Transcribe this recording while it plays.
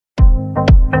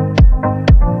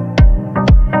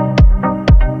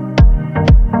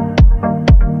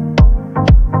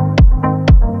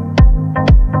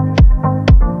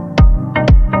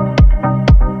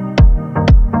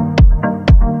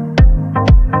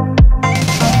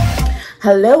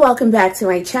Hello, welcome back to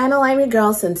my channel. I'm your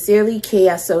girl,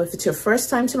 SINCERELYKSO. If it's your first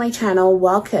time to my channel,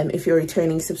 welcome. If you're a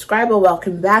returning subscriber,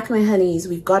 welcome back, my honeys.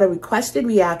 We've got a requested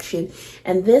reaction,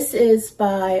 and this is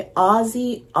by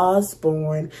Ozzy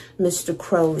Osbourne, Mr.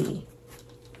 Crowley.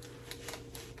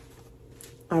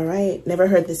 All right, never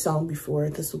heard this song before.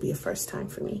 This will be a first time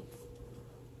for me.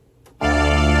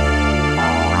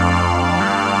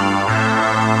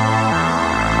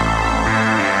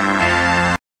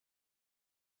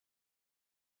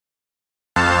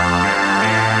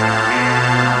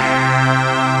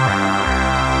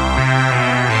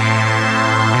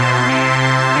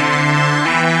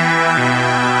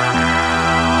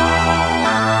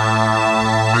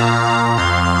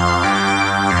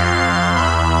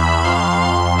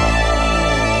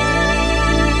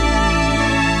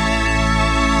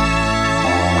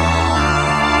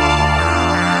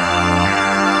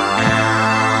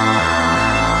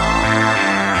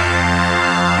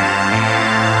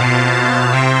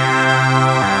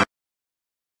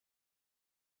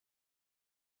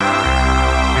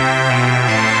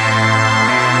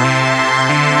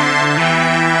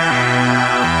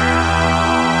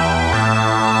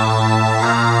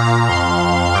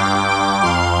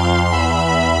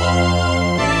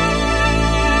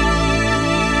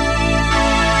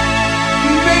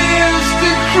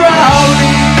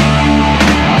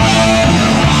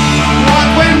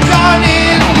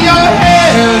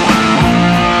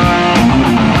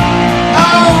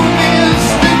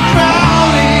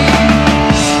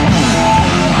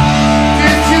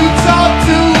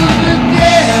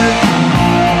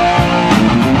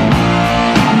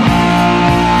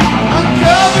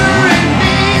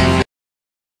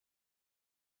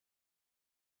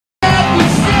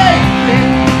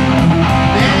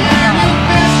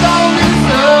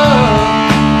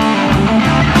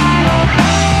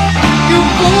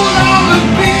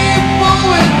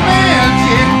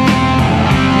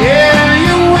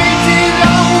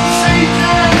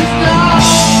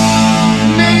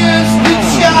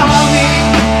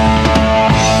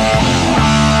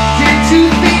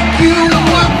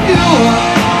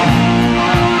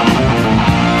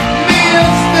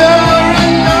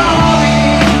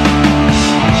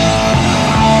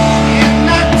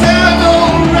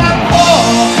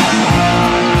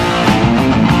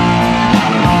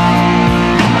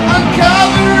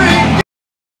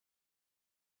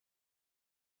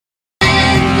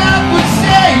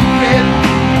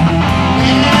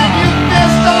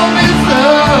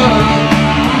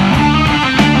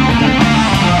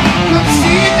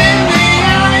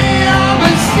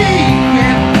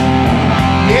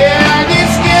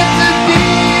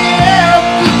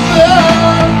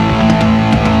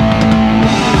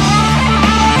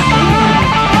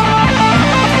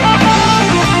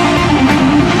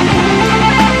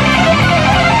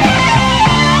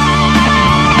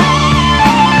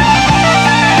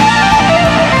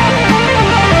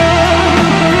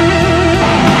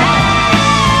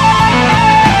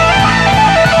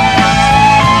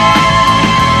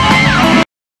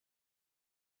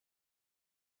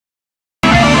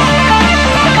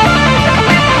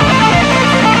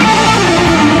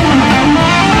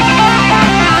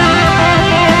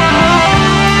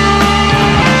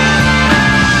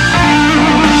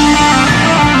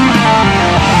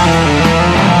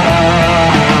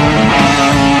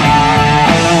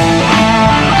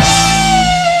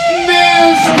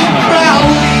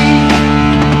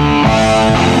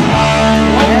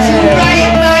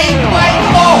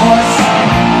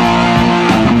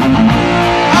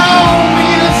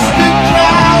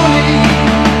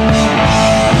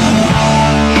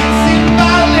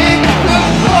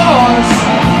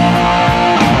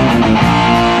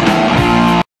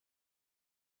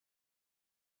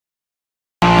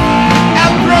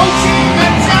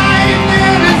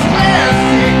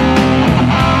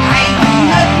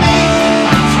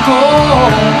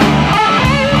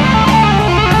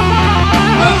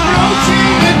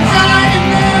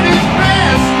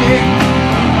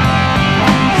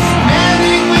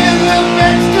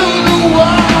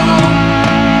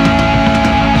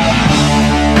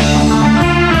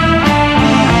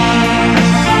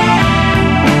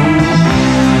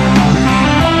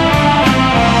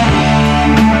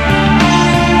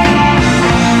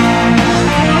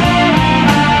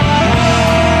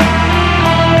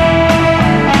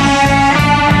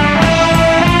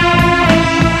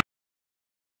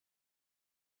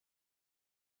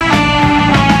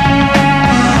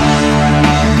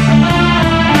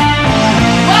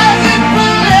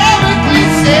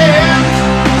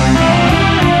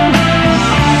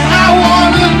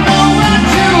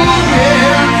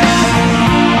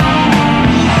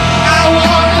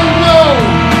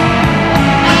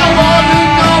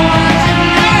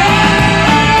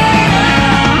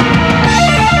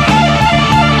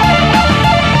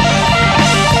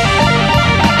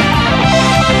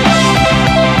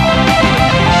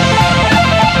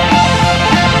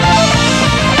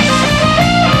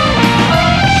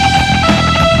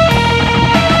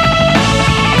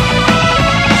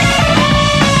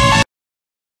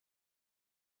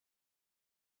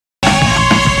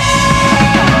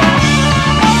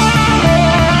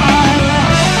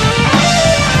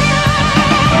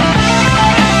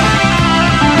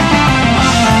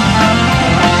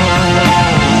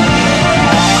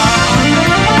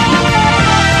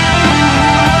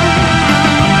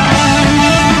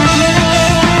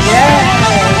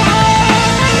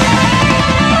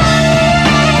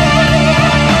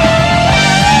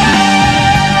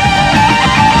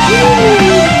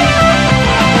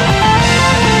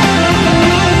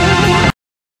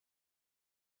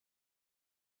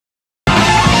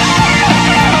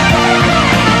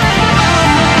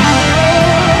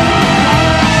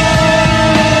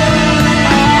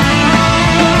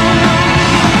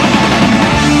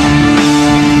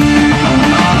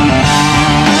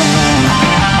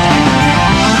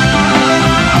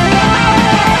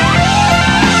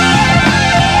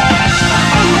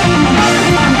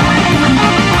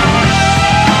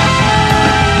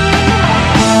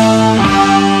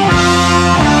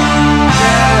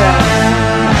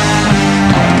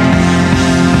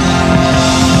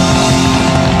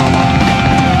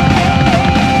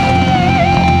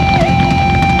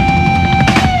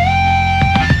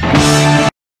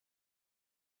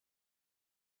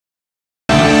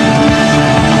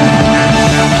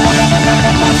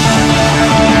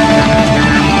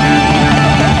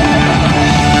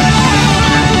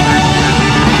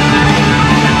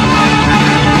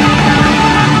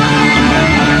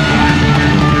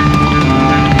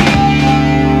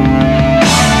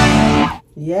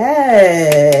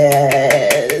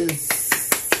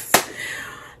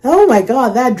 my God,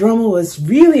 that drummer was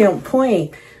really on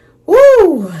point.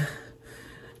 Woo!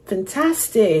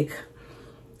 Fantastic.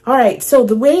 All right, so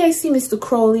the way I see Mr.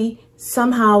 Crowley,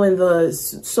 somehow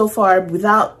so far,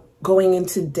 without going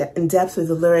into in depth with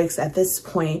the lyrics at this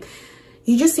point,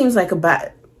 he just seems like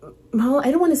well,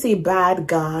 I don't want to say bad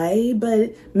guy,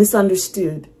 but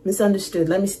misunderstood. Misunderstood.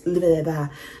 Let me leave it at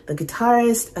that. The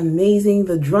guitarist, amazing.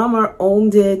 The drummer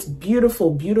owned it.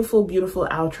 Beautiful, beautiful, beautiful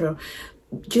outro.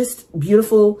 Just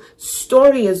beautiful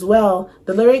story as well.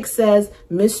 The lyric says,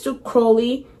 Mr.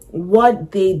 Crowley,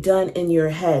 what they done in your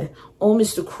head? Oh,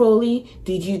 Mr. Crowley,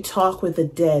 did you talk with the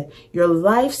dead? Your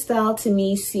lifestyle to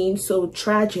me seems so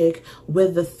tragic.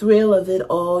 With the thrill of it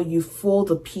all, you fool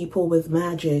the people with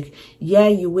magic. Yeah,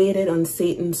 you waited on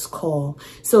Satan's call.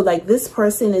 So like this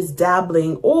person is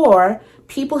dabbling, or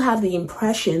people have the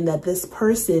impression that this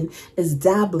person is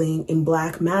dabbling in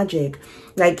black magic.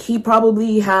 Like he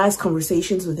probably has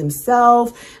conversations with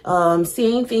himself,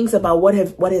 saying things about what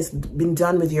has been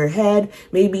done with your head.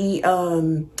 Maybe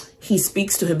he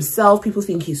speaks to himself. People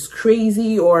think he's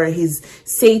crazy, or he's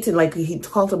Satan, like he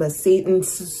talked about Satan's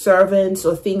servants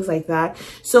or things like that.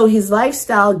 So his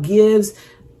lifestyle gives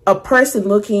a person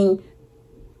looking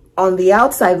on the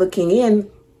outside, looking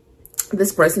in,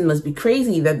 this person must be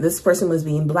crazy, that this person must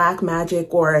be in black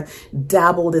magic or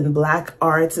dabbled in black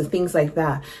arts and things like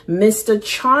that. Mr.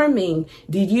 Charming,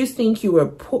 did you think you were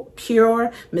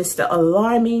pure? Mr.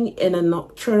 Alarming in a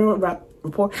nocturnal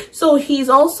report. So he's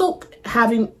also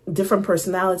having different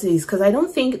personalities, because I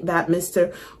don't think that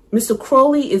Mr.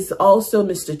 Crowley is also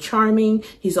Mr. Charming.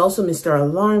 He's also Mr.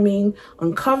 Alarming,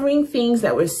 uncovering things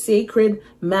that were sacred,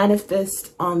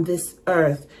 manifest on this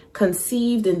earth,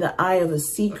 conceived in the eye of a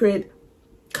secret.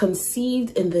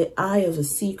 Conceived in the eye of a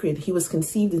secret. He was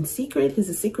conceived in secret. He's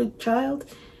a secret child.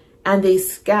 And they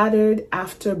scattered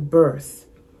after birth.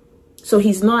 So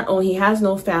he's not, he has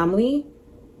no family.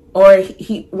 Or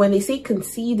when they say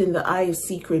conceived in the eye of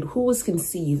secret, who was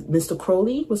conceived? Mr.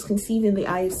 Crowley was conceived in the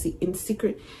eye of in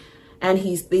secret. And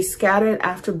they scattered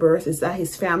after birth. Is that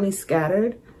his family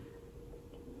scattered?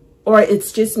 Or it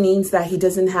just means that he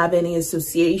doesn't have any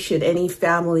association, any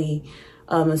family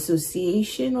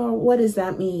association, or what does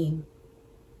that mean?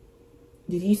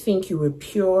 Did you think you were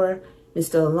pure?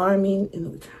 Mr. Alarming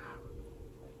in the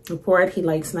report, he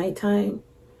likes nighttime.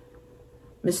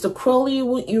 Mr. Crowley,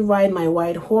 would you ride my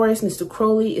white horse? Mr.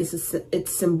 Crowley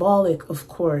it's symbolic, of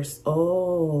course.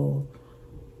 Oh,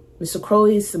 Mr.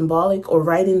 Crowley is symbolic, or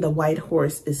riding the white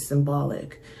horse is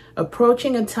symbolic.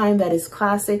 Approaching a time that is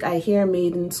classic, I hear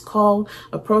maidens call.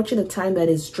 Approaching a time that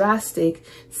is drastic,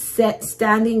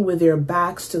 standing with your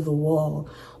backs to the wall.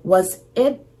 Was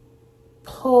it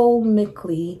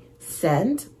polemically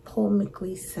sent?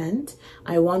 Polemically sent?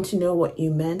 I want to know what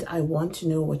you meant. I want to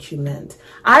know what you meant.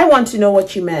 I want to know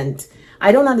what you meant.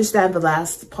 I don't understand the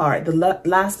last part, the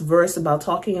last verse about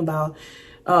talking about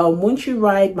won't you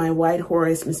ride my white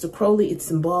horse? Mr. Crowley, it's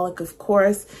symbolic, of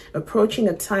course. Approaching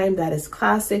a time that is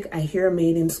classic, I hear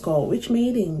maidens call. Which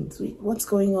maidens? What's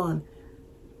going on?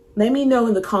 Let me know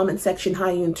in the comment section how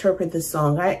you interpret this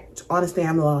song. Honestly,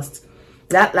 I'm lost.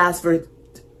 That last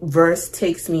verse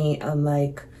takes me, I'm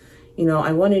like, you know,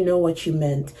 I want to know what you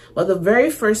meant. Well, the very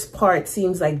first part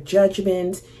seems like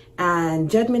judgment, and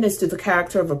judgment is to the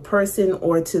character of a person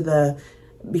or to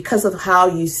because of how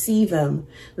you see them.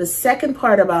 The second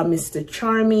part about Mr.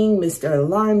 Charming, Mr.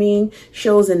 Alarming,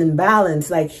 shows an imbalance.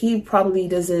 Like he probably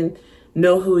doesn't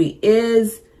know who he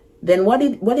is. Then what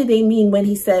did they mean when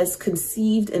he says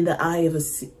conceived in the eye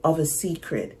of a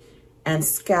secret and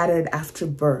scattered after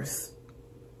birth?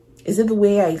 Is it the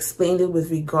way I explained it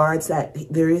with regards that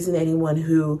there isn't anyone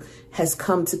who has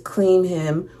come to claim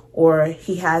him, or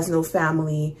he has no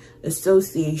family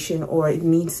association, or it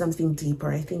means something deeper?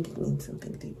 I think it means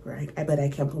something deeper. But I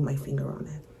can't put my finger on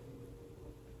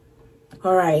it.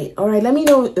 All right. Let me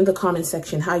know in the comment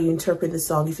section how you interpret the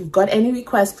song. If you've got any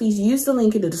requests, please use the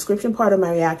link in the description part of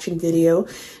my reaction video.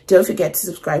 Don't forget to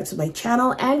subscribe to my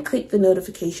channel and click the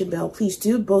notification bell. Please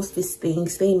do both these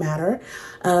things. They matter.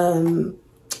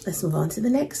 Let's move on to the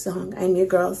next song. I'm your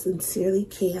girl, Sincerely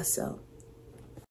KSO.